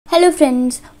Hello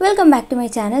friends, welcome back to my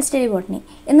channel Study Botany.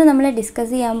 ഇന്ന് നമ്മൾ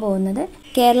discuss ചെയ്യാൻ പോകുന്നത്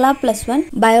Kerala +1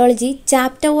 biology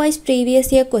chapter wise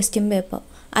previous year question paper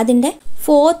അതിന്റെ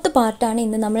fourth പാർട്ടാണ്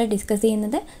ഇന്ന് നമ്മൾ ഡിസ്കസ്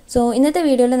ചെയ്യുന്നത്. സോ ഇന്നത്തെ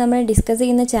വീഡിയോയിൽ നമ്മൾ ഡിസ്കസ്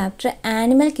ചെയ്യുന്ന ചാപ്റ്റർ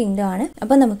ആനിമൽ കിങ്ഡം ആണ്.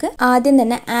 അപ്പോൾ നമുക്ക് ആദ്യം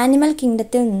തന്നെ ആനിമൽ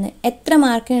കിങ്ഡത്തിൽ നിന്ന് എത്ര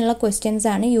മാർക്കിനുള്ള ക്വസ്റ്റ്യൻസ്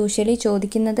ആണ് യൂഷ്വലി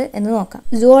ചോദിക്കുന്നത് എന്ന് നോക്കാം.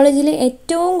 സുവോളജിയിൽ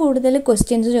ഏറ്റവും കൂടുതൽ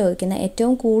ക്വസ്റ്റ്യൻസ് ചോദിക്കുന്ന,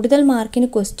 ഏറ്റവും കൂടുതൽ മാർക്കിന്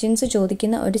ക്വസ്റ്റ്യൻസ്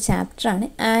ചോദിക്കുന്ന ഒരു ചാപ്റ്ററാണ്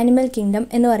ആനിമൽ കിങ്ഡം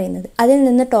എന്ന് പറയുന്നത്. അതിൽ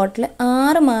നിന്ന് ടോട്ടൽ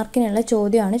 6 മാർക്കിനുള്ള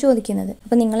ചോദ്യമാണ് ചോദിക്കുന്നത്.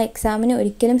 അപ്പോൾ നിങ്ങൾ എക്സാമിന്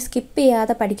ഒരിക്കലും സ്കിപ്പ്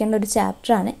ചെയ്യാതെ പഠിക്കേണ്ട ഒരു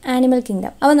ചാപ്റ്ററാണ് ആനിമൽ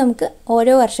കിങ്ഡം. അപ്പോൾ നമുക്ക്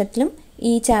ഓരോ വർഷത്തിലും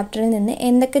ഈ ചാപ്റ്ററിൽ നിന്ന്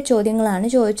എന്തൊക്കെ ചോദ്യങ്ങളാണ്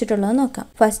ചോദിച്ചിട്ടുള്ളത് നോക്കാം.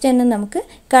 ഫസ്റ്റ് തന്നെ നമുക്ക്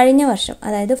കഴിഞ്ഞ വർഷം,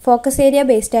 അതായത് ഫോക്കസ് ഏരിയ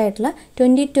ബേസ്ഡ് ആയിട്ടുള്ള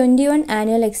 2021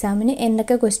 ആനുവൽ എക്സാമിന്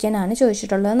എന്തൊക്കെ ക്വസ്റ്റ്യൻ ആണ്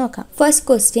ചോദിച്ചിട്ടുള്ളത് നോക്കാം. First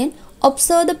question,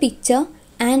 observe the picture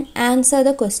and answer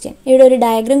the question. ഇവിടെ ഒരു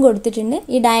ഡയഗ്രം കൊടുത്തിട്ടുണ്ട്.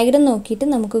 ഈ ഡയഗ്രം നോക്കിയിട്ട്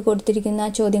നമുക്ക് കൊടുത്തിരിക്കുന്ന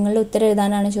ചോദ്യങ്ങളുടെ ഉത്തരം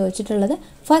എഴുതാനാണ് ചോദിച്ചിട്ടുള്ളത്.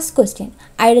 First question,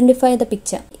 identify the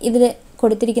picture. ഇതിൽ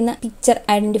കൊടുത്തിരിക്കുന്ന പിക്ചർ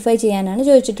ഐഡന്റിഫൈ ചെയ്യാനാണ്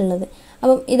ചോദിച്ചിട്ടുള്ളത്.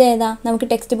 അപ്പം ഇതേതാ, നമുക്ക്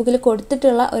ടെക്സ്റ്റ് ബുക്കിൽ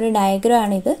കൊടുത്തിട്ടുള്ള ഒരു ഡയഗ്രം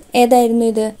ആണിത്. ഏതായിരുന്നു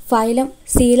ഇത്? ഫൈലം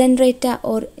സീലൻഡ്രേറ്റ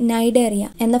ഓർ നൈഡേറിയ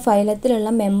എന്ന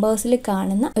ഫൈലത്തിലുള്ള മെമ്പേഴ്സിൽ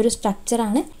കാണുന്ന ഒരു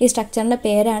സ്ട്രക്ചറാണ്. ഈ സ്ട്രക്ചറിന്റെ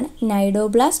പേരാണ്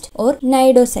നൈഡോബ്ലാസ്റ്റ് ഓർ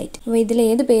നൈഡോസൈറ്റ്. അപ്പോൾ ഇതിൽ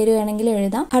ഏത് പേര് വേണമെങ്കിലും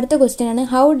എഴുതാം. അടുത്ത ക്വസ്റ്റ്യൻ ആണ്,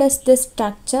 how does this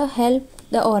structure help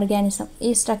the organism.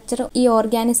 ഈ സ്ട്രക്ചർ ഈ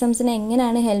ഓർഗാനിസംസിനെ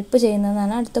എങ്ങനെയാണ് ഹെൽപ്പ്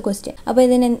ചെയ്യുന്നതെന്നാണ് അടുത്ത ക്വസ്റ്റ്യൻ. അപ്പോൾ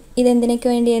ഇതെന്തിനൊക്കെ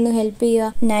വേണ്ടിയായിരുന്നു ഹെൽപ്പ്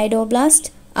ചെയ്യുക? നൈഡോബ്ലാസ്റ്റ്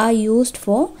are used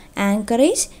for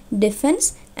anchorage, defense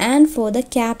and for the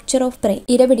capture of prey.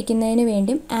 ഇര പിടിക്കുന്നതിന്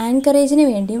വേണ്ടിയും ആങ്കറേജിന്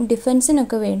വേണ്ടിയും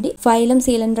ഡിഫൻസിനൊക്കെ വേണ്ടി ഫൈലം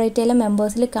സീലൻഡ്രേറ്റയിലെ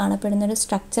മെമ്പേഴ്സിൽ കാണപ്പെടുന്ന ഒരു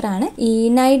സ്ട്രക്ചറാണ് ഈ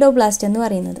നൈഡോബ്ലാസ്റ്റ് എന്ന്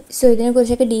പറയുന്നത്. സോ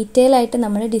ഇതിനെക്കുറിച്ചൊക്കെ ഡീറ്റെയിൽ ആയിട്ട്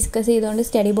നമ്മൾ ഡിസ്കസ് ചെയ്തുകൊണ്ട്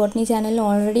സ്റ്റഡി ബോട്ടണി ചാനലിൽ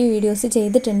ഓൾറെഡി വീഡിയോസ്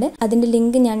ചെയ്തിട്ടുണ്ട്. അതിൻ്റെ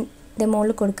ലിങ്ക് ഞാൻ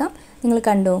ഡെമോയിൽ കൊടുക്കാം, നിങ്ങൾ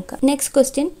കണ്ടു നോക്കാം. നെക്സ്റ്റ്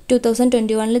ക്വസ്റ്റ്യൻ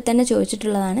 2021 തന്നെ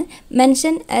ചോദിച്ചിട്ടുള്ളതാണ്.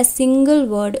 Mention A single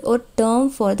word or term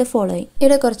for the following.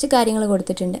 ഇവിടെ കുറച്ച് കാര്യങ്ങൾ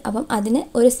കൊടുത്തിട്ടുണ്ട്. അപ്പം അതിന്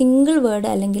ഒരു സിംഗിൾ വേർഡ്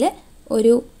അല്ലെങ്കിൽ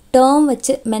ഒരു ടേം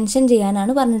വെച്ച് മെൻഷൻ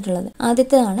ചെയ്യാനാണ് പറഞ്ഞിട്ടുള്ളത്.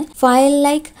 ആദ്യത്തേതാണ് file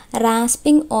like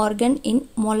rasping organ in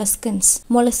മൊളസ്കൻസ്.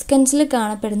 മൊളസ്കൻസിൽ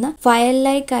കാണപ്പെടുന്ന ഫയൽ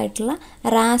ലൈക്ക് ആയിട്ടുള്ള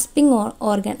റാസ്പിംഗ്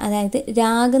ഓർഗൻ, അതായത്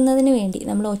രാകുന്നതിന് വേണ്ടി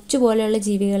നമ്മൾ ഒച്ചു പോലെയുള്ള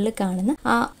ജീവികളിൽ കാണുന്ന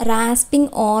ആ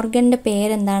റാസ്പിംഗ് ഓർഗന്റെ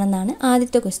പേരെന്താണെന്നാണ്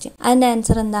ആദ്യത്തെ ക്വസ്റ്റ്യൻ. അതിന്റെ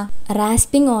ആൻസർ എന്താ?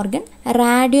 Rasping organ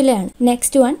റാഡ്യുലയാണ്.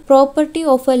 Next one, property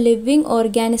of A living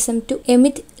organism to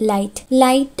emit light.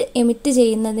 Light emit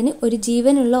ചെയ്യുന്നതിന് ഒരു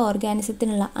ജീവനുള്ള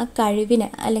ഓർഗാനിസത്തിനുള്ള ആ കഴിവിനെ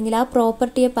അല്ലെങ്കിൽ ആ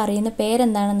പ്രോപ്പർട്ടിയെ പറയുന്ന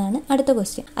പേരെന്താണെന്നാണ് അടുത്ത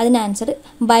ക്വസ്റ്റ്യൻ. അതിന് answer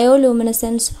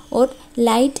bioluminescence or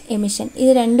light emission.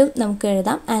 ഇത് രണ്ടും നമുക്ക്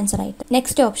എഴുതാം ആൻസർ ആയിട്ട്.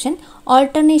 Next option,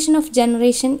 alternation of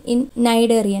generation in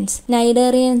നൈഡേറിയൻസ്.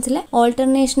 നൈഡേറിയൻസിലെ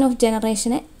alternation of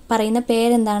ജനറേഷനെ പറയുന്ന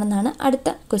പേരെന്താണെന്നാണ് അടുത്ത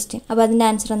ക്വസ്റ്റ്യൻ. അപ്പൊ അതിന്റെ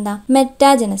ആൻസർ എന്താ?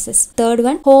 Metagenesis. Third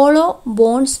one, hollow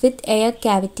bones with air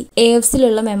cavity.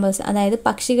 ഏവ്സിലുള്ള members, അതായത്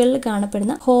പക്ഷികളിൽ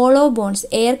കാണപ്പെടുന്ന ഹോളോ ബോൺസ്,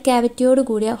 എയർ ക്യാവിറ്റിയോട്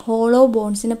കൂടിയ ഹോളോ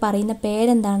ബോൺസിന് പറയുന്ന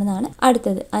പേരെന്താണെന്നാണ്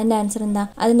അടുത്തത്. അതിന്റെ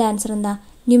ആൻസർ എന്താ?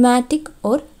 Pneumatic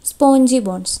or spongy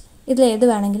bones. ഇതിലേത്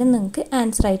വേണമെങ്കിലും നിങ്ങൾക്ക്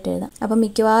ആൻസർ ആയിട്ട് എഴുതാം. അപ്പം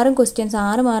മിക്കവാറും ക്വസ്റ്റ്യൻസ്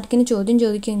 6 മാർക്കിന് ചോദ്യം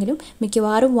ചോദിക്കുമെങ്കിലും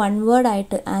മിക്കവാറും 1 വേർഡ്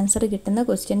ആയിട്ട് ആൻസർ കിട്ടുന്ന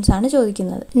ക്വസ്റ്റ്യൻസ് ആണ്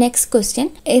ചോദിക്കുന്നത്. Next question,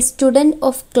 A student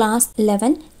of class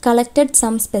 11 collected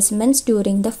some specimens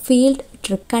during the field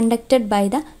trip conducted by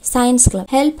the science club.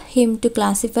 Help him to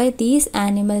classify these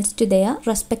animals to their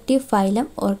respective phylum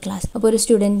or class. അപ്പോൾ ഒരു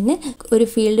സ്റ്റുഡൻറ്റിന് ഒരു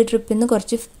field ട്രിപ്പിൽ നിന്ന്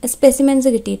കുറച്ച്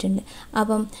specimens കിട്ടിയിട്ടുണ്ട്.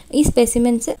 അപ്പം ഈ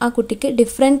specimens ആ കുട്ടിക്ക്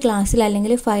ഡിഫറെൻറ്റ് ക്ലാസ്സിൽ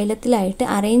അല്ലെങ്കിൽ ഫൈലത്തിലായിട്ട്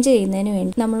അറേഞ്ച് ചെയ്യുന്നതിന്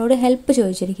വേണ്ടി നമ്മളോട് ഹെൽപ്പ്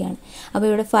ചോദിച്ചിരിക്കുകയാണ്. അപ്പോൾ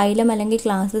ഇവിടെ ഫൈലം അല്ലെങ്കിൽ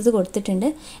ക്ലാസ്സസ് കൊടുത്തിട്ടുണ്ട്.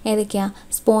 ഏതൊക്കെയാ?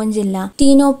 Spongilla,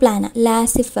 ടീനോപ്ലാന,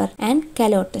 ലാസിഫർ and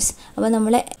കലോട്ടസ്. അപ്പോൾ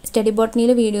നമ്മളെ സ്റ്റഡി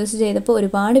ബോട്ടണിയിൽ വീഡിയോസ് ചെയ്തപ്പോൾ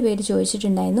ഒരുപാട് പേര്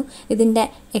ചോദിച്ചിട്ടുണ്ടായിരുന്നു ഇതിൻ്റെ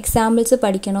എക്സാമ്പിൾസ്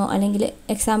പഠിക്കണോ, അല്ലെങ്കിൽ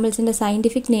എക്സാമ്പിൾസിൻ്റെ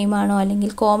സയൻറ്റിഫിക് നെയിമാണോ അല്ലെങ്കിൽ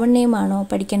കോമൺ നെയിമാണോ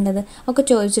പഠിക്കേണ്ടത് ഒക്കെ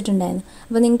ചോദിച്ചിട്ടുണ്ടായിരുന്നു.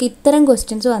 അപ്പോൾ നിങ്ങൾക്ക് ഇത്തരം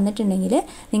ക്വസ്റ്റ്യൻസ് വന്നിട്ടുണ്ടെങ്കിൽ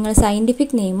നിങ്ങൾ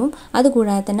സയൻറ്റിഫിക് നെയിമും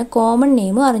അതുകൂടാതെ തന്നെ കോമൺ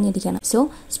നെയിമും അറിഞ്ഞിരിക്കണം. സോ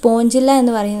സ്പോഞ്ചില്ല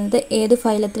എന്ന് പറയുന്നത് ഏത്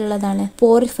ഫൈലത്തിലുള്ളതാണ്?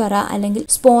 പോറിഫെറ അല്ലെങ്കിൽ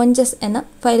സ്പോഞ്ചസ് എന്ന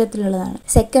ഫൈലത്തിലുള്ളതാണ്.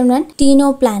 Second one,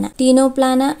 ടീനോപ്ലാന.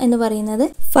 ടീനോപ്ലാന എന്ന് പറയുന്നത്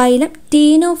ഫൈലം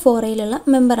ടീനോഫോറയിലുള്ള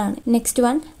മെമ്പറാണ്. Next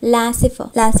one, ലാസിഫർ.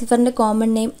 ലാസിഫറിന്റെ common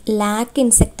name lakh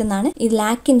insect എന്നാണ്. ഈ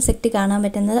ലാക്ക് ഇൻസെക്ട് കാണാൻ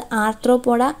പറ്റുന്നത്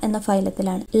ആർത്രോപോഡ എന്ന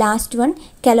ഫൈലത്തിലാണ്. Last one,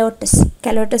 കലോട്ടസ്.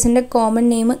 കലോട്ടസിന്റെ common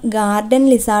name garden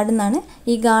lizard എന്നാണ്.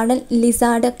 ഈ ഗാർഡൻ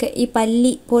ലിസാർഡ് ഒക്കെ ഈ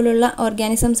പല്ലി പോലുള്ള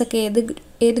ഓർഗാനിസംസ് ഒക്കെ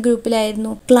ഏത്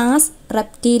ഗ്രൂപ്പിലായിരുന്നു? Class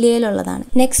റെപ്റ്റീലിയയിലുള്ളതാണ്.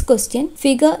 Next question,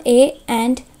 figure A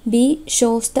and B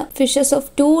shows the fishes of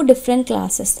 2 different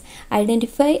classes.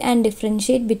 Identify and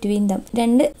differentiate between them.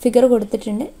 2 figure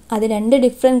കൊടുത്തിട്ടുണ്ട്. അത് 2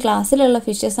 ഡിഫറെൻറ്റ് ക്ലാസ്സിലുള്ള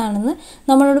ഫിഷസ് ആണെന്ന്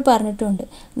നമ്മളോട് പറഞ്ഞിട്ടുണ്ട്.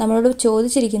 നമ്മളോട്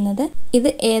ചോദിച്ചിരിക്കുന്നത് ഇത്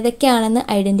ഏതൊക്കെയാണെന്ന്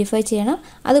ഐഡൻറ്റിഫൈ ചെയ്യണം.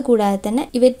 അതുകൂടാതെ തന്നെ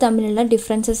ഇവർ തമ്മിലുള്ള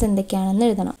ഡിഫറൻസസ് എന്തൊക്കെയാണെന്ന്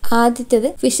എഴുതണം. ആദ്യത്തേത്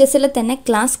ഫിഷസിലെ തന്നെ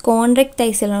ക്ലാസ്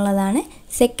കോൺട്രക്ടൈസിലുള്ളതാണ്.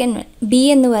 സെക്കൻഡ് വൺ ബി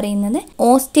എന്ന് പറയുന്നത്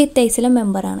ഓസ്റ്റിയോത്തൈസിലെ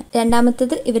മെമ്പറാണ്.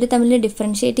 രണ്ടാമത്തത് ഇവർ തമ്മിൽ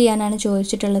ഡിഫറൻഷിയേറ്റ് ചെയ്യാനാണ്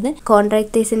ചോദിച്ചിട്ടുള്ളത്.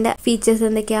 കോൺട്രാക്ടൈസിന്റെ ഫീച്ചേഴ്സ്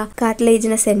എന്തൊക്കെയാ?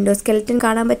 കാർട്ടിലേജിനസ് എൻഡോസ്കെലറ്റൻ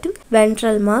കാണാൻ പറ്റും,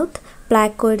 ventral mouth,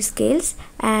 placoid scales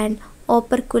and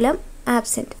operculum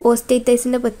absent.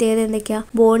 ഓസ്റ്റിയോത്തൈസിന്റെ പ്രത്യേകത എന്തൊക്കെയാ?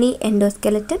 Boney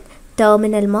എൻഡോസ്കെലറ്റൻ,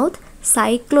 terminal mouth,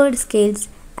 cycloid scales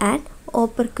and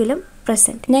operculum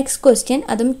present. Next question,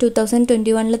 അതും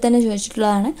 2021 തന്നെ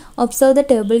ചോദിച്ചിട്ടുള്ളതാണ്. Observe the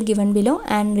table given below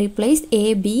and replace A,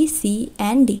 B, C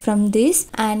and D from these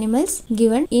animals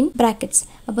given in brackets.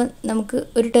 അപ്പം നമുക്ക്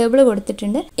ഒരു table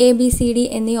കൊടുത്തിട്ടുണ്ട്. A B C D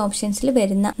എന്നീ ഓപ്ഷൻസിൽ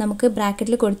വരുന്ന നമുക്ക്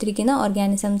ബ്രാക്കറ്റിൽ കൊടുത്തിരിക്കുന്ന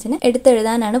ഓർഗാനിസംസിനെ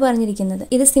എടുത്തെഴുതാനാണ് പറഞ്ഞിരിക്കുന്നത്.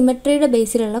 ഇത് സിമെട്രിയുടെ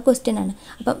ബേസിലുള്ള ക്വസ്റ്റ്യൻ ആണ്.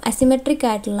 അപ്പം അസിമെട്രിക്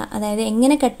ആയിട്ടുള്ള, അതായത്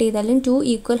എങ്ങനെ കട്ട് ചെയ്താലും 2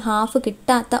 ഈക്വൽ ഹാഫ്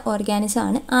കിട്ടാത്ത ഓർഗാനിസം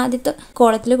ആണ് ആദ്യത്തെ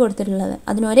കോളത്തിൽ കൊടുത്തിട്ടുള്ളത്.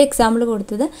 അതിനൊരു എക്സാമ്പിൾ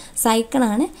കൊടുത്തത്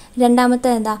സൈക്കണാണ്. രണ്ടാമത്തെ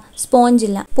എന്താ?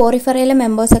 സ്പോഞ്ചില്ല. പോറിഫറയിലെ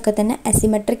മെമ്പേഴ്സ് ഒക്കെ തന്നെ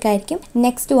അസിമെട്രിക് ആയിരിക്കും.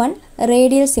 നെക്സ്റ്റ് വൺ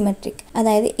റേഡിയൽ സിമെട്രിക്,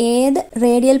 അതായത് ഏത്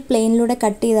റേഡിയൽ പ്ലെയിനിലൂടെ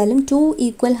കട്ട് ചെയ്താലും 2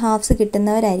 ഈക്വൽ ഹാഫ്സ്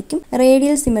കിട്ടുന്നവരായിരിക്കും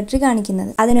റേഡിയൽ സിമെട്രി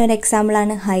കാണിക്കുന്നത്. അതിനൊരു എക്സാമ്പിൾ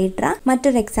ആണ് ഹൈഡ്ര,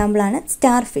 മറ്റൊരു എക്സാമ്പിൾ ആണ്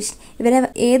സ്റ്റാർ ഫിഷ്. ഇവരെ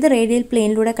ഏത് റേഡിയൽ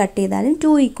പ്ലെയിനിലൂടെ കട്ട് ചെയ്താലും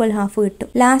 2 ഈക്വൽ ഹാഫ്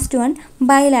കിട്ടും. Last one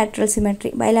bilateral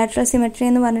symmetry. Bilateral symmetry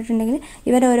എന്ന് പറഞ്ഞിട്ടുണ്ടെങ്കിൽ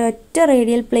ഇവരെ ഒരൊറ്റ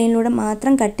റേഡിയൽ പ്ലെയിനിലൂടെ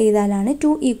മാത്രം കട്ട് ചെയ്താലാണ്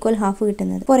 2 ഈക്വൽ ഹാഫ്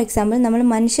കിട്ടുന്നത്. ഫോർ എക്സാമ്പിൾ നമ്മൾ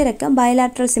മനുഷ്യരൊക്കെ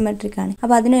ബൈലാറ്ററൽ സിമെട്രിക് ആണ്.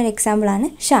 അപ്പോൾ അതിനൊരു എക്സാമ്പിൾ ആണ്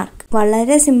ഷാർക്ക്.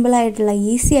 വളരെ സിമ്പിൾ ആയിട്ടുള്ള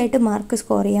ഈസി ആയിട്ട് മാർക്ക്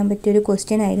സ്കോർ ചെയ്യാൻ പറ്റിയ ഒരു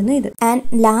ക്വസ്റ്റ്യൻ ആയിരുന്നു ഇത്. And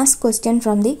last question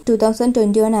from the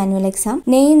 2021 annual exam.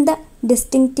 Name the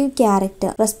distinctive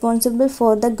character responsible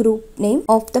for the group name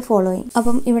of the following.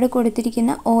 അപ്പം ഇവിടെ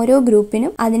കൊടുത്തിരിക്കുന്ന ഓരോ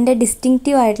ഗ്രൂപ്പിനും അതിൻ്റെ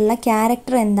ഡിസ്റ്റിങ്റ്റീവ് ആയിട്ടുള്ള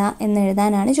ക്യാരക്ടർ എന്താ എന്ന്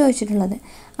എഴുതാനാണ് ചോദിച്ചിട്ടുള്ളത്.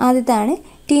 ആദ്യത്താണ്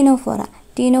ടീനോഫോറ.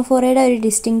 ടീനോഫോറയുടെ ഒരു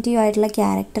ഡിസ്റ്റിങ്റ്റീവ് ആയിട്ടുള്ള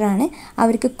ക്യാരക്ടറാണ്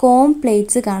അവർക്ക് കോം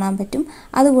പ്ലേറ്റ്സ് കാണാൻ പറ്റും.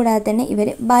 അതുകൂടാതെ തന്നെ ഇവർ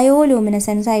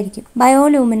ബയോലൂമിനസെൻസ് ആയിരിക്കും.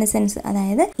 ബയോലൂമിനസെൻസ്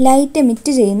അതായത് ലൈറ്റ്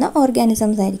എമിറ്റ് ചെയ്യുന്ന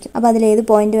ഓർഗാനിസംസ് ആയിരിക്കും. അപ്പോൾ അതിലേത്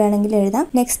പോയിന്റ് വേണമെങ്കിലും എഴുതാം.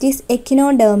 Next is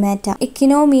എക്കിനോഡെർമാറ്റ.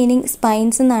 എക്കിനോ മീനിങ്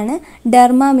സ്പൈൻസ് എന്നാണ്,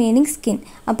 ഡെർമ മീനിങ് സ്കിൻ.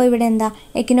 അപ്പോൾ ഇവിടെ എന്താ?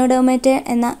 എക്കിനോഡെർമാറ്റ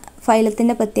എന്ന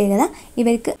ഫൈലത്തിൻ്റെ പ്രത്യേകത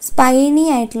ഇവർക്ക് സ്പൈനി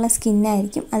ആയിട്ടുള്ള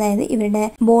സ്കിന്നായിരിക്കും. അതായത് ഇവരുടെ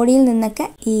ബോഡിയിൽ നിന്നൊക്കെ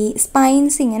ഈ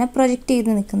സ്പൈൻസ് ഇങ്ങനെ പ്രൊജക്റ്റ് ചെയ്ത്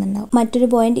നിൽക്കുന്നുണ്ടാവും. മറ്റൊരു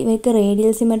പോയിന്റ്, ഇവർക്ക്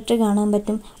റേഡിയൽ സിമെട്രി കാണാൻ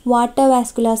പറ്റും, വാട്ടർ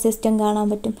വാസ്കുലാർ സിസ്റ്റം കാണാൻ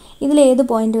പറ്റും. ഇതിലേത്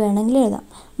പോയിന്റ് വേണമെങ്കിലും എഴുതാം.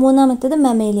 മൂന്നാമത്തത്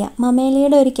മമേലിയ.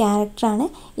 മമേലിയയുടെ ഒരു ക്യാരക്ടറാണ്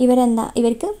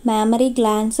ഇവർക്ക് മാമറി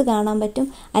ഗ്ലാൻസ് കാണാൻ പറ്റും,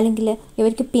 അല്ലെങ്കിൽ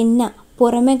ഇവർക്ക്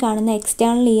പുറമേ കാണുന്ന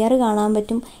എക്സ്റ്റേണൽ ഇയർ കാണാൻ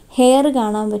പറ്റും, ഹെയർ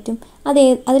കാണാൻ പറ്റും.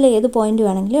 അതിലേത് പോയിന്റ്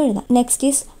വേണമെങ്കിലും എഴുതാം. Next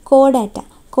is കോഡാറ്റ.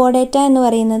 കോഡേറ്റ എന്ന്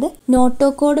പറയുന്നത്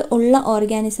നോട്ടോകോഡ് ഉള്ള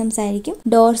ഓർഗാനിസംസ് ആയിരിക്കും.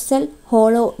 Dorsal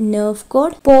hollow nerve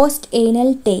code, post anal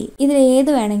tail. ഇതിൽ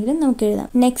ഏത് വേണമെങ്കിലും നമുക്ക് എഴുതാം.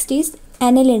 Next is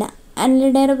annelida.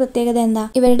 അനലിഡയുടെ പ്രത്യേകത എന്താ?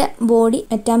 ഇവരുടെ ബോഡി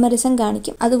മെറ്റാമറിസം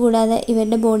കാണിക്കും. അതുകൂടാതെ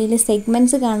ഇവരുടെ ബോഡിയിൽ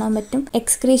സെഗ്മെന്റ്സ് കാണാൻ പറ്റും.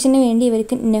 എക്സ്ക്രീഷന് വേണ്ടി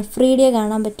ഇവർക്ക് നെഫ്രീഡിയ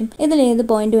കാണാൻ പറ്റും. ഇതിൽ ഏത്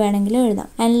പോയിന്റ് വേണമെങ്കിലും എഴുതാം.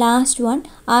 And last one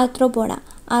ആർത്രോപോഡ.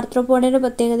 ആർത്രോപോഡയുടെ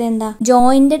പ്രത്യേകത എന്താ?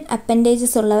 Jointed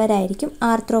appendages ഉള്ളവരായിരിക്കും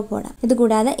ആർത്രോപോഡ.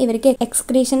 ഇതുകൂടാതെ ഇവർക്ക്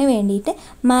എക്സ്ക്രീഷന് വേണ്ടിയിട്ട്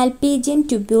മാൽപീജിയൻ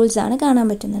ട്യൂബ്യൂൾസ് ആണ് കാണാൻ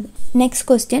പറ്റുന്നത്. നെക്സ്റ്റ്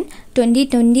ക്വസ്റ്റ്യൻ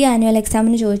 2020 ആനുവൽ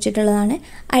എക്സാമിന് ചോദിച്ചിട്ടുള്ളതാണ്.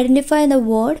 Identify the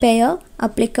word pair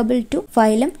applicable to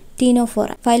phylum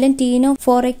Ctenophora. Phylum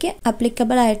ടീനോഫോറയ്ക്ക്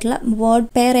applicable ആയിട്ടുള്ള വേർഡ്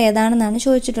പെയർ ഏതാണെന്നാണ്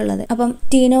ചോദിച്ചിട്ടുള്ളത്. അപ്പം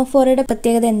ടീനോഫോറയുടെ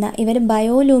പ്രത്യേകത എന്താ? ഇവർ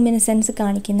ബയോലൂമിനസെൻസ്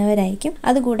കാണിക്കുന്നവരായിരിക്കും.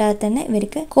 അതുകൂടാതെ തന്നെ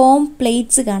ഇവർക്ക് കോം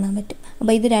പ്ലേറ്റ്സ് കാണാൻ പറ്റും.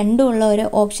 അപ്പോൾ ഇത് രണ്ടും ഉള്ള ഒരു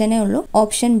ഓപ്ഷനേ ഉള്ളൂ,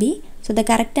 option B. So the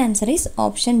correct answer is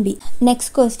option B.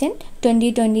 Next question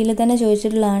 2020 തന്നെ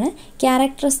ചോദിച്ചിട്ടുള്ളതാണ്.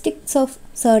 Characteristics of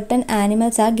certain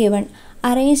animals are given.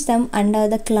 Arrange dum under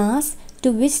the class to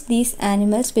which these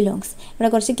animals belongs. ഇവിടെ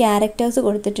കുറച്ച് ക്യാരക്ടേഴ്സ്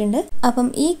കൊടുത്തിട്ടുണ്ട്. അപ്പം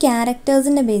ഈ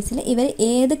ക്യാരക്ടേഴ്സിൻ്റെ ബേസിൽ ഇവർ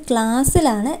ഏത്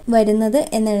ക്ലാസ്സിലാണ് വരുന്നത്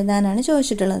എന്നെഴുതാനാണ്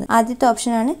ചോദിച്ചിട്ടുള്ളത്. ആദ്യത്തെ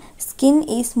ഓപ്ഷനാണ് skin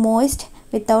is moist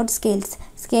without scales.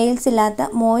 Scales ഇല്ലാത്ത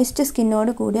മോയിസ്റ്റ്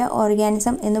സ്കിന്നോട് കൂടിയ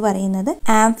ഓർഗാനിസം എന്ന് പറയുന്നത്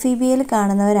ആംഫീബിയയിൽ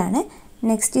കാണുന്നവരാണ്.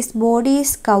 Next is body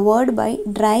is covered by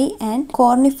dry and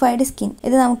cornified skin.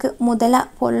 ഇത് നമുക്ക് മുതല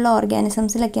പോലുള്ള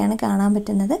ഓർഗാനിസംസിലൊക്കെയാണ് കാണാൻ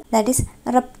പറ്റുന്നത്. That is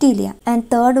Reptilia. And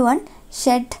third one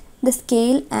shed the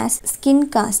scale as skin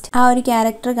cast. ആ ഒരു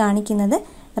ക്യാരക്ടർ കാണിക്കുന്നത്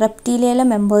റെപ്റ്റീലിയയിലെ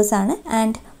മെമ്പേഴ്സാണ്.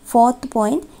 And fourth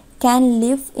point, can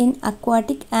live in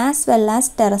aquatic as well as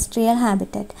terrestrial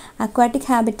habitat. Aquatic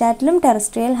ഹാബിറ്റാറ്റിലും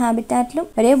terrestrial ഹാബിറ്റാറ്റിലും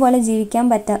ഒരേപോലെ ജീവിക്കാൻ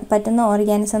പറ്റുന്ന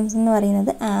ഓർഗാനിസംസ് എന്ന്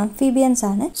പറയുന്നത് ആംഫീബിയൻസ്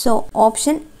ആണ്. സോ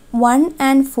ഓപ്ഷൻ 1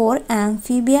 and 4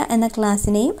 ആംഫീബിയ എന്ന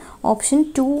ക്ലാസ്സിനെയും ഓപ്ഷൻ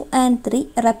 2 and 3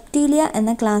 റെപ്റ്റീലിയ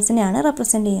എന്ന ക്ലാസ്സിനെയാണ്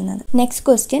റെപ്രസെന്റ് ചെയ്യുന്നത്. Next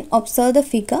question, observe the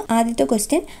figure. ആദ്യത്തെ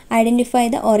question, identify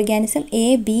the organism A,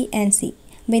 B and C.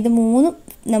 അപ്പോൾ ഇത് മൂന്നും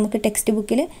നമുക്ക് ടെക്സ്റ്റ്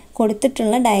ബുക്കിൽ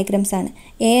കൊടുത്തിട്ടുള്ള ഡയഗ്രാംസ് ആണ്.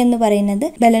 എ എന്ന് പറയുന്നത്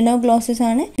ബെലനോഗ്ലോസസ്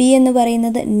ആണ്, ബി എന്ന്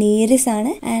പറയുന്നത് നീരിസ്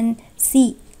ആണ്, and C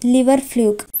liver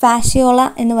fluke Fasciola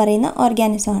എന്ന് പറയുന്ന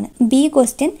ഓർഗാനിസം ആണ്. B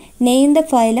question name the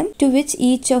phylum to which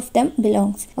each of them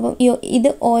belongs. അപ്പം ഇത്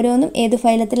ഓരോന്നും ഏത്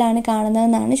ഫൈലത്തിലാണ്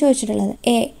കാണുന്നതെന്നാണ് ചോദിച്ചിട്ടുള്ളത്.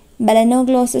 എ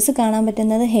ബലനോഗ്ലോസസ് കാണാൻ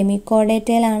പറ്റുന്നത്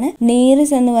ഹെമിക്കോഡേറ്റയിലാണ്.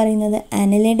 നീറിസ് എന്ന് പറയുന്നത്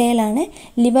അനലിഡയിലാണ്.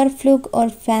 ലിവർ ഫ്ലൂക്ക് ഓർ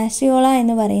ഫാഷിയോള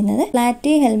എന്ന് പറയുന്നത്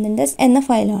പ്ലാറ്റി ഹെൽമിൻഡസ് എന്ന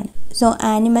ഫൈലമാണ്. സോ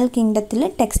ആനിമൽ കിങ്ഡത്തിൽ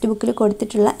ടെക്സ്റ്റ് ബുക്കിൽ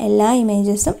കൊടുത്തിട്ടുള്ള എല്ലാ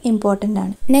ഇമേജസും ഇമ്പോർട്ടൻ്റ്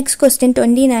ആണ്. നെക്സ്റ്റ് ക്വസ്റ്റ്യൻ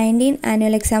 2019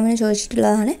 ആനുവൽ എക്സാമിന്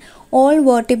ചോദിച്ചിട്ടുള്ളതാണ്. All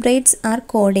vertebrates are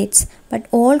chordates but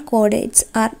all chordates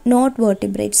are not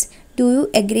vertebrates. Do you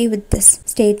agree with this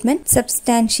statement?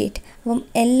 Substantiate. അപ്പം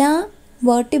എല്ലാ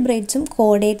വേർട്ടിബ്രേറ്റ്സും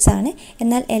കോഡേറ്റ്സ് ആണ്,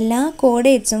 എന്നാൽ എല്ലാ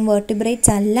കോഡേറ്റ്സും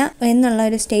വേർട്ടിബ്രേറ്റ്സ് അല്ല എന്നുള്ള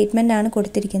ഒരു സ്റ്റേറ്റ്മെൻ്റ് ആണ്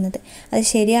കൊടുത്തിരിക്കുന്നത്. അത്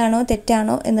ശരിയാണോ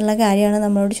തെറ്റാണോ എന്നുള്ള കാര്യമാണ്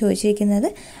നമ്മളോട് ചോദിച്ചിരിക്കുന്നത്.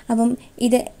 അപ്പം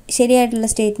ഇത് ശരിയായിട്ടുള്ള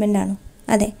സ്റ്റേറ്റ്മെൻ്റ് ആണോ?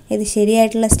 അതെ, ഇത്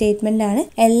ശരിയായിട്ടുള്ള സ്റ്റേറ്റ്മെൻ്റ് ആണ്.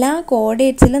 എല്ലാ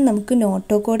കോഡേറ്റ്സിലും നമുക്ക്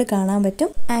നോട്ടോ കോഡ് കാണാൻ പറ്റും.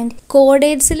 And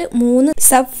കോഡേറ്റ്സിൽ 3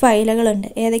 sub ഫയലുകളുണ്ട്.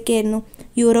 ഏതൊക്കെയായിരുന്നു?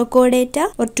 Urochordata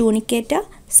or Tunicata,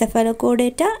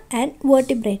 സെഫലോകോഡേറ്റ and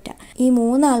വേർട്ടിബ്രേറ്റ. ഈ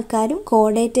 3 ആൾക്കാരും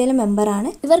കോഡേറ്റയിലെ മെമ്പറാണ്.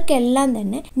 ഇവർക്കെല്ലാം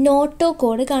തന്നെ നോട്ടോ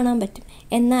കോഡ് കാണാൻ പറ്റും.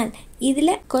 എന്നാൽ ഇതിൽ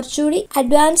കുറച്ചുകൂടി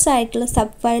അഡ്വാൻസ് ആയിട്ടുള്ള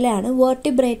സബ് ഫയലാണ്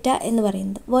വേർട്ടിബ്രേറ്റ എന്ന്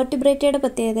പറയുന്നത്. വേർട്ടിബ്രേറ്റയുടെ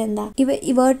പ്രത്യേകത എന്താ?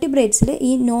 ഈ വേർട്ടിബ്രേറ്റ്സിൽ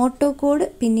ഈ നോട്ടോ കോഡ്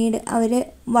പിന്നീട് അവർ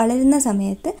വളരുന്ന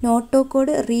സമയത്ത് നോട്ടോ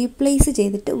കോഡ് റീപ്ലേസ്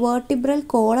ചെയ്തിട്ട് വേർട്ടിബ്രൽ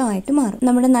കോളമായിട്ട് മാറും.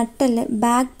 നമ്മുടെ നട്ടല്,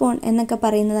 ബാക്ക് ബോൺ എന്നൊക്കെ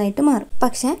പറയുന്നതായിട്ട് മാറും.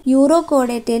 പക്ഷെ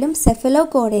യൂറോകോഡേറ്റയിലും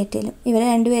സെഫലോകോഡേറ്റയിലും ഇവരെ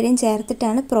രണ്ടുപേരെയും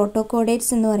ചേർത്തിട്ടാണ്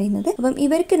പ്രോട്ടോകോഡേറ്റ്സ് എന്ന് പറയുന്നത്. അപ്പം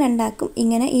ഇവർക്ക് രണ്ടാക്കും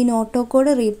ഇങ്ങനെ ഈ നോട്ടോ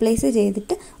കോഡ് റീപ്ലേസ്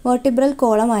ചെയ്തിട്ട് വേർട്ടിബ്രൽ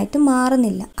കോളമായിട്ട്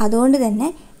മാറുന്നില്ല. അതുകൊണ്ട് തന്നെ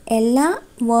എല്ലാ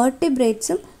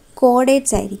വേർട്ടിബ്രേറ്റ്സും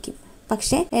കോഡേറ്റ്സ് ആയിരിക്കും.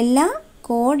 പക്ഷേ എല്ലാ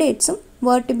കോഡേറ്റ്സും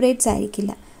വേർട്ടിബ്രേറ്റ്സ്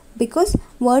ആയിരിക്കില്ല. ബിക്കോസ്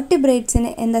വേർട്ടിബ്രേറ്റ്സിന്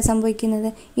എന്താ സംഭവിക്കുന്നത്?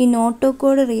 ഈ നോട്ടോ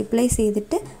കോഡ് റീപ്ലേസ്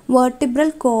ചെയ്തിട്ട് വേർട്ടിബ്രൽ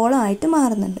കോളമായിട്ട്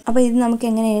മാറുന്നുണ്ട്. അപ്പോൾ ഇത് നമുക്ക്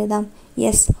എങ്ങനെ എഴുതാം?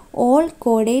 Yes, all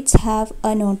chordates have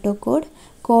A Noto code.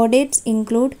 Chordates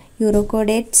include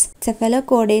യൂറോകോഡേറ്റ്സ്,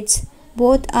 സെഫലോകോഡേറ്റ്സ്,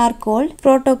 both are called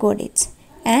protocodates.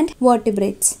 And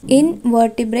vertebrates. In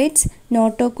vertebrates,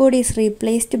 notocode is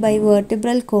replaced by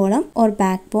vertebral column or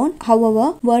backbone. However,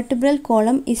 vertebral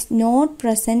column is not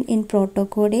present in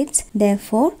protocodates.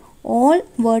 Therefore, all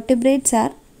vertebrates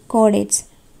are codates,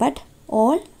 but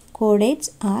all codates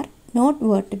are not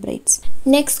vertebrates.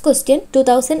 Next question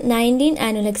 2019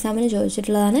 annual examine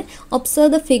ചോദിച്ചിട്ടുള്ളതാണ്. Observe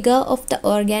the figure of the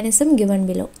organism given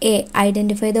below. A.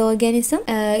 Identify the organism.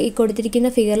 ഈ കൊടുത്തിരിക്കുന്ന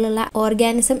ഫിഗറിലുള്ള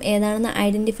organism ഏതാണെന്ന്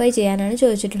identify ചെയ്യാനാണ്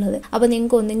ചോദിച്ചിട്ടുള്ളത്. അപ്പോൾ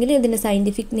നിങ്ങൾക്ക് ഒന്നെങ്കിൽ ഇതിൻ്റെ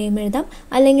scientific name എഴുതാം,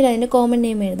 അല്ലെങ്കിൽ അതിൻ്റെ കോമൺ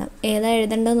നെയിം എഴുതാം. ഏതാ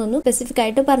എഴുതേണ്ടതെന്നൊന്നും സ്പെസിഫിക്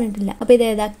ആയിട്ട് പറഞ്ഞിട്ടില്ല. അപ്പോൾ ഇത്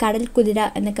ഏതാ? കടൽ കുതിര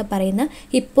എന്നൊക്കെ പറയുന്ന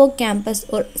Hippo campus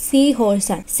or see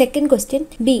horse ആണ്. Second question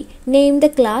B. Name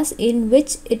the class in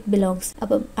which it belongs.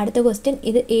 അപ്പം അടുത്ത ക്വസ്റ്റ്യൻ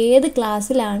ഇത് ഏത്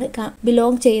ക്ലാസ്സിലാണ്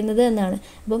ബിലോങ് ചെയ്യുന്നത് എന്നാണ്.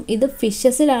 അപ്പം ഇത്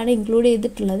ഫിഷസിലാണ് ഇൻക്ലൂഡ്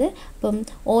ചെയ്തിട്ടുള്ളത്. അപ്പം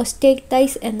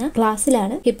ഓസ്റ്റേക്ടൈസ് എന്ന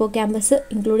ക്ലാസ്സിലാണ് ഹിപ്പോ ക്യാമ്പസ്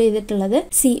ഇൻക്ലൂഡ് ചെയ്തിട്ടുള്ളത്.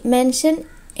 C. Mention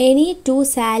any 2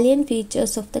 salient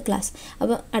features of the class.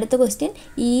 അപ്പം അടുത്ത ക്വസ്റ്റ്യൻ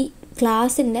ഈ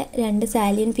ക്ലാസിൻ്റെ 2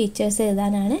 സാലിയൻ ഫീച്ചേഴ്സ്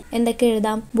എഴുതാനാണ്. എന്തൊക്കെ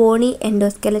എഴുതാം? Boney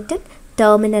എൻഡോസ്കെലറ്റൻ,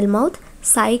 terminal mouth,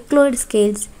 cycloid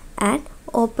scales and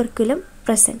operculum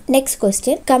present. Next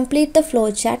question, complete the flow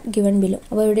chart given below.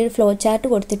 അപ്പോൾ ഇവിടെ ഒരു ഫ്ലോ ചാർട്ട്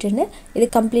കൊടുത്തിട്ടുണ്ട്. ഇത്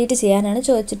കംപ്ലീറ്റ് ചെയ്യാനാണ്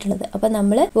ചോദിച്ചിട്ടുള്ളത്. അപ്പോൾ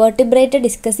നമ്മൾ വേർട്ടിബ്രേറ്റ്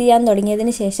ഡിസ്കസ് ചെയ്യാൻ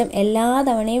തുടങ്ങിയതിന് ശേഷം എല്ലാ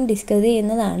തവണയും ഡിസ്കസ്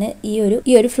ചെയ്യുന്നതാണ് ഈ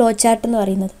ഒരു ഫ്ലോ ചാർട്ട് എന്ന്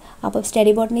പറയുന്നത്. അപ്പോൾ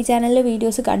സ്റ്റഡി ബോട്ടണി ചാനലിലെ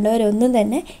വീഡിയോസ് കണ്ടവരൊന്നും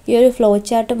തന്നെ ഈ ഒരു ഫ്ലോ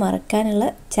ചാർട്ട് മറക്കാനുള്ള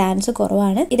ചാൻസ്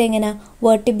കുറവാണ്. ഇതെങ്ങനെയാ?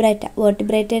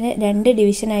 വേർട്ടിബ്രേറ്റിനെ 2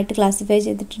 ഡിവിഷനായിട്ട് ക്ലാസിഫൈ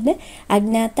ചെയ്തിട്ടുണ്ട്.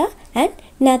 അഗ്നാത്ത ആൻഡ്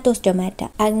നാത്തോസ്റ്റൊമാറ്റ.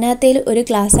 അഗ്നാത്തയിൽ ഒരു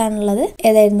ക്ലാസ് ആണുള്ളത്.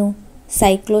 ഏതായിരുന്നു?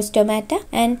 സൈക്ലോസ്റ്റൊമാറ്റ.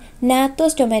 ആൻഡ്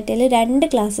നാത്തോസ്റ്റൊമാറ്റയിൽ 2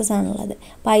 ക്ലാസ്സസ് ആണുള്ളത്.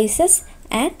 Pisces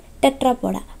and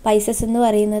tetrapoda. പൈസസ് എന്ന്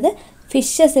പറയുന്നത്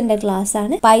ഫിഷസിന്റെ ക്ലാസ്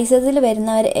ആണ്. പൈസസിൽ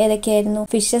വരുന്നവർ ഏതൊക്കെയായിരുന്നു?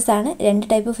 ഫിഷസ് ആണ്. 2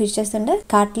 ടൈപ്പ് ഫിഷസ് ഉണ്ട്,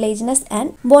 cartilaginous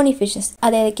and Boney fishes.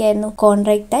 അതേതൊക്കെയായിരുന്നു?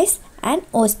 കോൺട്രൈക്ടൈസ് and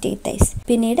ഓസ്റ്റേറ്റൈസ്.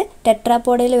 പിന്നീട്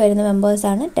ടെട്രാപോഡയിൽ വരുന്ന മെമ്പേഴ്സ്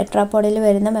ആണ്. ടെട്രാപോഡയിൽ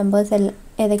വരുന്ന members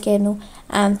ഏതൊക്കെയായിരുന്നു?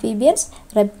 Amphibians,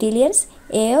 റെപ്റ്റീലിയൻസ്,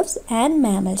 എയോപ്സ് and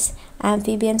mammals.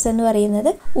 Amphibians എന്ന് പറയുന്നത്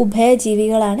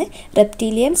ഉഭയജീവികളാണ്.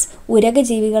 റെപ്റ്റീലിയൻസ്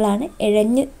ഉരകജീവികളാണ്,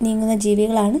 ഇഴഞ്ഞ് നീങ്ങുന്ന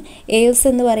ജീവികളാണ്. എയോപ്സ്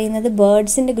എന്ന് പറയുന്നത്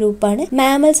ബേർഡ്സിൻ്റെ ഗ്രൂപ്പാണ്.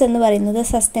 മാമൽസ് എന്ന് പറയുന്നത്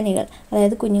സസ്തനികൾ,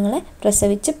 അതായത് കുഞ്ഞുങ്ങളെ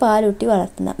പ്രസവിച്ച് പാലൂട്ടി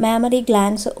വളർത്തുന്ന മാമറി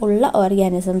ഗ്ലാൻസ് ഉള്ള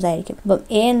ഓർഗാനിസംസ് ആയിരിക്കും. അപ്പം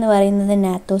എ എന്ന് പറയുന്നത്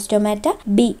നാത്തോസ്റ്റൊമാറ്റ,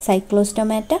 B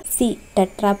Cyclostomata, C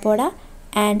tetrapoda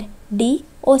and D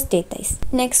ഓസ്റ്റേറ്റൈസ്.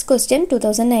 Next question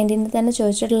 2019 തന്നെ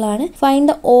ചോദിച്ചിട്ടുള്ളതാണ്. Find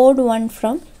the odd one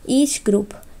from each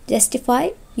group. Justify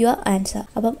your answer.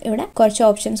 അപ്പം ഇവിടെ കുറച്ച്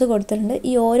ഓപ്ഷൻസ് കൊടുത്തിട്ടുണ്ട്.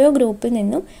 ഈ ഓരോ ഗ്രൂപ്പിൽ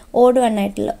നിന്നും ഓഡ് വൺ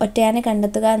ആയിട്ടുള്ള ഒറ്റയാനെ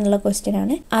കണ്ടെത്തുക എന്നുള്ള ക്വസ്റ്റ്യൻ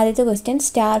ആണ്. ആദ്യത്തെ question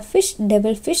star fish,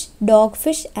 double fish, dog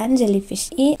fish and jelly fish.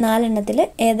 ഈ 4 എണ്ണത്തിൽ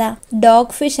ഏതാ?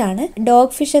 ഡോഗ് ഫിഷ് ആണ്.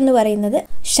 ഡോഗ് ഫിഷ് എന്ന് പറയുന്നത്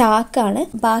ഷാർക്ക് ആണ്.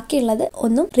 ബാക്കിയുള്ളത്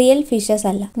ഒന്നും റിയൽ ഫിഷസ്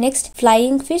അല്ല. Next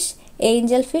flying fish,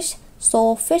 Angel fish, so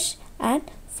fish and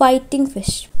fighting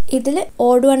fish. ഇതിൽ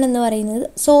ഓഡ് വൺ എന്ന് പറയുന്നത്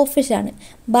സോ ഫിഷ് ആണ്.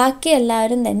 ബാക്കി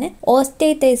എല്ലാവരും തന്നെ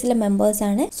ഓസ്റ്റേറ്റൈസിലെ മെമ്പേഴ്സ്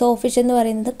ആണ്. സോ ഫിഷ് എന്ന്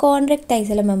പറയുന്നത്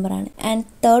കോൺട്രാക്ടൈസിലെ മെമ്പർ ആണ്. And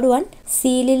third one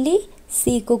see lily,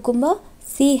 see cucumber,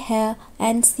 see hair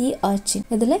and see urchin.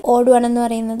 ഇതിൽ ഓഡ് വൺ എന്ന്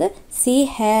പറയുന്നത് സീ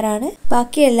ഹെയർ ആണ്.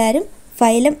 ബാക്കി എല്ലാവരും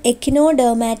ഫൈലം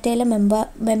എക്കിനോഡെർമാറ്റയിലെ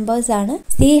മെമ്പേഴ്സ് ആണ്.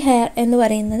 സീ ഹെയർ എന്ന്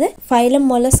പറയുന്നത് ഫൈലം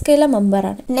മൊലസ്കയിലെ മെമ്പർ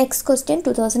ആണ്. Next question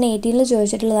 2018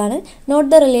 ചോദിച്ചിട്ടുള്ളതാണ്. Not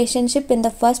the relationship in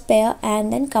the first pair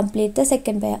and then complete the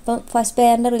second pair. അപ്പം ഫസ്റ്റ്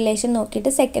പെയറിന്റെ റിലേഷൻ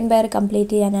നോക്കിയിട്ട് സെക്കൻഡ് പെയർ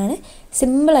കംപ്ലീറ്റ് ചെയ്യാനാണ്.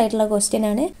 സിമ്പിൾ ആയിട്ടുള്ള ക്വസ്റ്റ്യൻ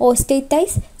ആണ്.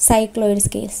 ഓസ്റ്റേറ്റൈസ് സൈക്ലോയിഡ്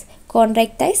സ്കെയിൽസ്,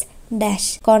 കോൺട്രാക്ടൈസ് ഡാഷ്.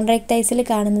 കോൺട്രാക്ടൈസിൽ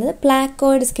കാണുന്നത്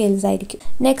പ്ലാക്കോയിഡ് സ്കെയിൽസ് ആയിരിക്കും.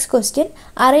 Next question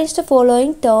arrange the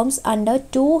following terms under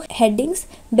 2 headings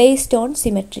based on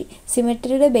symmetry.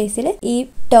 സിമെട്രിയുടെ ബേസിൽ ഈ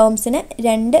ടേംസിനെ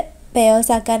 2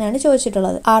 pairs ആക്കാനാണ്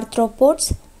ചോദിച്ചിട്ടുള്ളത്. Arthropods,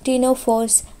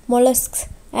 ടീനോഫോഴ്സ്, മൊളസ്ക്സ്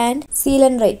and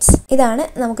coelenterates. ഇതാണ്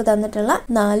നമുക്ക് തന്നിട്ടുള്ള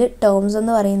 4 ടേംസ്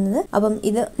എന്ന് പറയുന്നത്. അപ്പം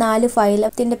ഇത് 4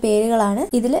 ഫൈലത്തിന്റെ പേരുകളാണ്.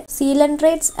 ഇതിൽ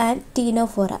സീലൻഡ്രേറ്റ്സ് ആൻഡ്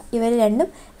ടീനോഫോറ ഇവർ രണ്ടും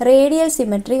റേഡിയൽ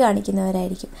സിമെട്രി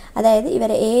കാണിക്കുന്നവരായിരിക്കും. അതായത്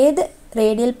ഇവരെ ഏത്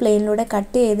റേഡിയൽ പ്ലെയിനിലൂടെ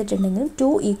കട്ട് ചെയ്തിട്ടുണ്ടെങ്കിലും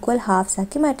 2 ഈക്വൽ ഹാഫ്സ്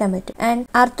ആക്കി മാറ്റാൻ പറ്റും. ആൻഡ്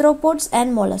ആർത്രോപോഡ്സ്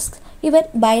ആൻഡ് മൊളസ്ക്സ് ഇവർ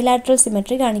ബൈലാട്രൽ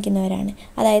സിമെട്രി കാണിക്കുന്നവരാണ്.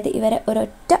 അതായത് ഇവരെ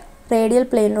ഒരൊറ്റ റേഡിയൽ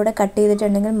പ്ലെയിനിലൂടെ കട്ട്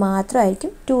ചെയ്തിട്ടുണ്ടെങ്കിൽ മാത്രമായിരിക്കും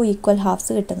 2 ഈക്വൽ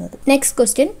ഹാഫ്സ് കിട്ടുന്നത്. നെക്സ്റ്റ്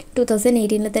ക്വസ്റ്റ്യൻ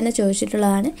 2018 തന്നെ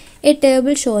ചോദിച്ചിട്ടുള്ളതാണ്. A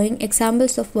table showing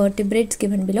examples of vertebrates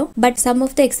given below but some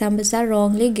of the examples are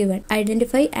wrongly given.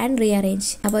 Identify and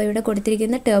rearrange. അപ്പോൾ ഇവിടെ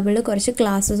കൊടുത്തിരിക്കുന്ന ടേബിളിൽ കുറച്ച്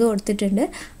ക്ലാസ്സസ് കൊടുത്തിട്ടുണ്ട്.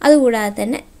 അതുകൂടാതെ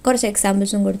തന്നെ കുറച്ച്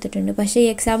എക്സാമ്പിൾസും കൊടുത്തിട്ടുണ്ട്. പക്ഷേ ഈ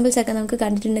എക്സാമ്പിൾസ് ഒക്കെ നമുക്ക്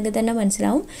കണ്ടിട്ടുണ്ടെങ്കിൽ തന്നെ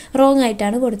മനസ്സിലാവും റോങ്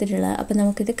ആയിട്ടാണ് കൊടുത്തിട്ടുള്ളത്. അപ്പം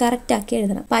നമുക്കിത് കറക്റ്റ് ആക്കി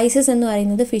എഴുതണം. പൈസസ് എന്ന്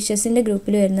പറയുന്നത് ഫിഷസിൻ്റെ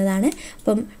ഗ്രൂപ്പിൽ വരുന്നതാണ്.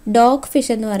 അപ്പം ഡോഗ്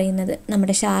ഫിഷ് എന്ന് പറയുന്നത്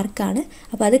നമ്മുടെ ഷാർക്കാണ്.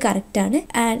 അപ്പോൾ അത് കറക്റ്റാണ്.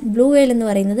 ആൻഡ് ബ്ലൂ വെയിൽ എന്ന്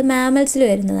പറയുന്നത് മാമൽസിൽ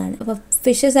വരുന്നതാണ്. അപ്പോൾ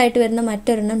ഫിഷസ് ആയിട്ട് വരുന്ന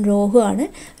മറ്റൊരെണ്ണം രോഹു ആണ്.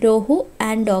 രോഹു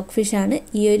ആൻഡ് ഡോഗ് ഫിഷ് ആണ്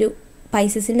ഈ ഒരു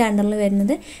പൈസസിൻ്റെ അണ്ടറിൽ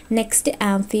വരുന്നത്. Next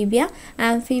amphibia.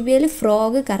 ആംഫീബിയയിൽ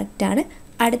ഫ്രോഗ് കറക്റ്റാണ്.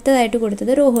 അടുത്തതായിട്ട്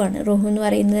കൊടുത്തത് രോഹു ആണ്. രോഹു എന്ന്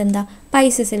പറയുന്നത് എന്താ?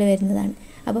 പൈസസിൽ വരുന്നതാണ്.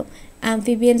 അപ്പം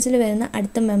ആംഫിബിയൻസിൽ വരുന്ന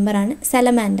അടുത്ത മെമ്പറാണ്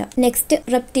സലമാൻഡർ. Next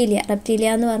Reptilia.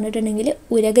 റെപ്റ്റീലിയ എന്ന് പറഞ്ഞിട്ടുണ്ടെങ്കിൽ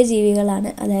ഉരക ജീവികളാണ്.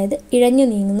 അതായത് ഇഴഞ്ഞു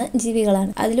നീങ്ങുന്ന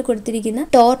ജീവികളാണ്. അതിൽ കൊടുത്തിരിക്കുന്ന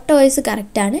ടോർട്ടോയ്സ്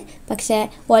കറക്റ്റാണ്. പക്ഷേ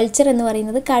വൾച്ചർ എന്ന്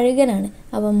പറയുന്നത് കഴുകനാണ്.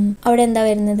 അപ്പം അവിടെ എന്താ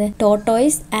വരുന്നത്?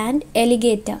 ടോർട്ടോയ്സ് ആൻഡ്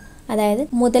എലിഗേറ്റർ, അതായത്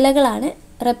മുതലകളാണ്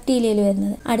റെപ്റ്റീലിയയിൽ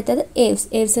വരുന്നത്. അടുത്തത് ഏവ്സ്.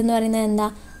 ഏവ്സ് എന്ന് പറയുന്നത് എന്താ?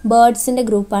 ബേർഡ്സിന്റെ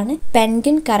ഗ്രൂപ്പാണ്.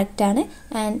 പെൻഗ്വിൻ കറക്റ്റ് ആണ്.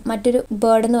 ആൻഡ് മറ്റൊരു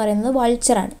ബേർഡ് എന്ന് പറയുന്നത്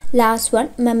വൾച്ചറാണ്. Last one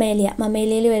Mammalia.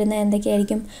 മമേലിയയിൽ വരുന്നത്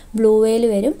എന്തൊക്കെയായിരിക്കും? ബ്ലൂ വെയിൽ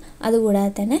വരും.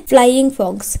 അതുകൂടാതെ തന്നെ ഫ്ലൈയിങ്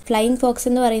ഫോക്സ്. ഫ്ലൈയിങ് ഫോക്സ്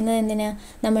എന്ന് പറയുന്നത് എന്തിനാ?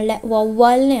 നമ്മളുടെ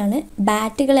വവ്വാലിനെയാണ്,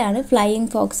 ബാറ്റുകളെയാണ് ഫ്ലൈയിങ്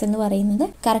ഫോക്സ് എന്ന് പറയുന്നത്.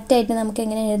 കറക്റ്റായിട്ട് നമുക്ക്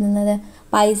എങ്ങനെ എഴുതുന്നത്?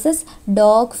 Pisces,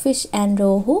 dog fish and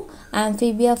rohu,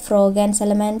 amphibia, frog and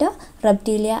salamander,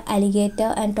 Reptilia, alligator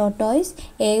and tortoise,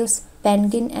 Aves,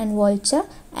 penguin and vulture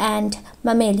and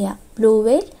Mammalia, blue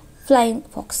whale, flying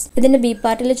Fox. ഇതിൻ്റെ ബി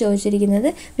പാർട്ടിൽ ചോദിച്ചിരിക്കുന്നത്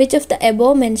which of the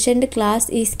above mentioned class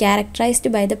is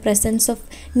characterised by the presence of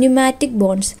pneumatic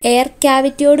bones. Air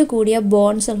ക്യാവിറ്റിയോട് കൂടിയ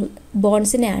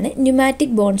ബോൺസിനെയാണ്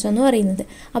pneumatic bones എന്ന് പറയുന്നത്.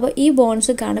 അപ്പോൾ ഈ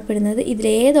bones കാണപ്പെടുന്നത്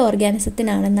ഇതിലേത്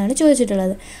ഓർഗാനിസത്തിനാണെന്നാണ്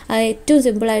ചോദിച്ചിട്ടുള്ളത്. അത് ഏറ്റവും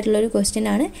സിമ്പിളായിട്ടുള്ളൊരു ക്വസ്റ്റ്യൻ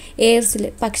ആണ്. എയർസിൽ,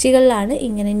 പക്ഷികളിലാണ്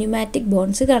ഇങ്ങനെ ന്യൂമാറ്റിക്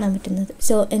ബോൺസ് കാണാൻ പറ്റുന്നത്.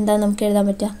 സോ എന്താ നമുക്ക് എഴുതാൻ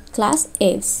പറ്റുക? Class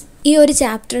heirs. ഈ ഒരു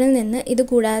ചാപ്റ്ററിൽ നിന്ന് ഇത്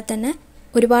കൂടാതെ തന്നെ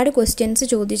ഒരുപാട് ക്വസ്റ്റ്യൻസ്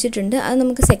ചോദിച്ചിട്ടുണ്ട്. അത്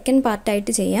നമുക്ക് സെക്കൻഡ്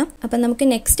പാർട്ടായിട്ട് ചെയ്യാം. അപ്പം നമുക്ക്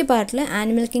നെക്സ്റ്റ് പാർട്ടിൽ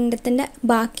ആനിമൽ കിങ്ഡത്തിൻ്റെ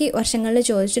ബാക്കി വർഷങ്ങളിൽ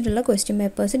ചോദിച്ചിട്ടുള്ള ക്വസ്റ്റ്യൻ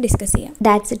പേപ്പേഴ്സ് ഡിസ്കസ് ചെയ്യാം.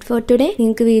 That's it for today.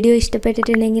 നിങ്ങൾക്ക് വീഡിയോ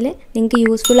ഇഷ്ടപ്പെട്ടിട്ടുണ്ടെങ്കിൽ, നിങ്ങൾക്ക്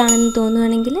യൂസ്ഫുൾ ആണെന്ന്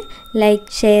തോന്നുകയാണെങ്കിൽ ലൈക്ക്,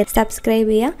 ഷെയർ, സബ്സ്ക്രൈബ്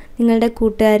ചെയ്യുക. നിങ്ങളുടെ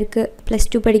കൂട്ടുകാർക്ക്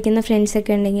 +2 പഠിക്കുന്ന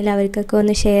ഫ്രണ്ട്സൊക്കെ ഉണ്ടെങ്കിൽ അവർക്കൊക്കെ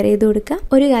ഒന്ന് ഷെയർ ചെയ്ത് കൊടുക്കുക.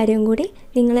 ഒരു കാര്യം കൂടി,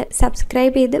 നിങ്ങൾ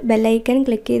സബ്സ്ക്രൈബ് ചെയ്ത് ബെല്ലൈക്കൺ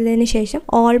ക്ലിക്ക് ചെയ്തതിന് ശേഷം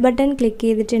ഓൾ ബട്ടൺ ക്ലിക്ക്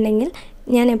ചെയ്തിട്ടുണ്ടെങ്കിൽ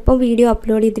ഞാൻ എപ്പോൾ വീഡിയോ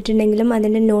അപ്ലോഡ് ചെയ്തിട്ടുണ്ടെങ്കിലും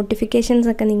അതിൻ്റെ നോട്ടിഫിക്കേഷൻസ്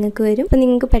ഒക്കെ നിങ്ങൾക്ക് വരും. അപ്പോൾ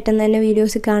നിങ്ങൾക്ക് പെട്ടെന്ന് തന്നെ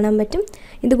വീഡിയോസ് കാണാൻ പറ്റും.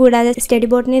 ഇതുകൂടാതെ സ്റ്റഡി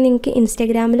ബോട്ടനെ നിങ്ങൾക്ക്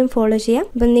ഇൻസ്റ്റാഗ്രാമിലും ഫോളോ ചെയ്യാം.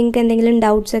 അപ്പം നിങ്ങൾക്ക് എന്തെങ്കിലും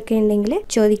ഡൗട്ട്സ് ഒക്കെ ഉണ്ടെങ്കിൽ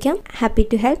ചോദിക്കാം. Happy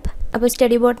to help. അപ്പോൾ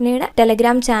സ്റ്റഡി ബോട്ടനിയുടെ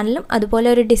ടെലഗ്രാം ചാനലും അതുപോലെ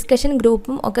ഒരു ഡിസ്കഷൻ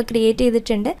ഗ്രൂപ്പും ഒക്കെ ക്രിയേറ്റ്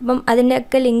ചെയ്തിട്ടുണ്ട്. അപ്പം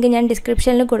അതിൻ്റെയൊക്കെ ലിങ്ക് ഞാൻ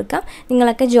ഡിസ്ക്രിപ്ഷനിൽ കൊടുക്കാം.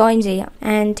 നിങ്ങളൊക്കെ ജോയിൻ ചെയ്യാം.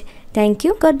 And thank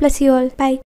you. God bless you all. By.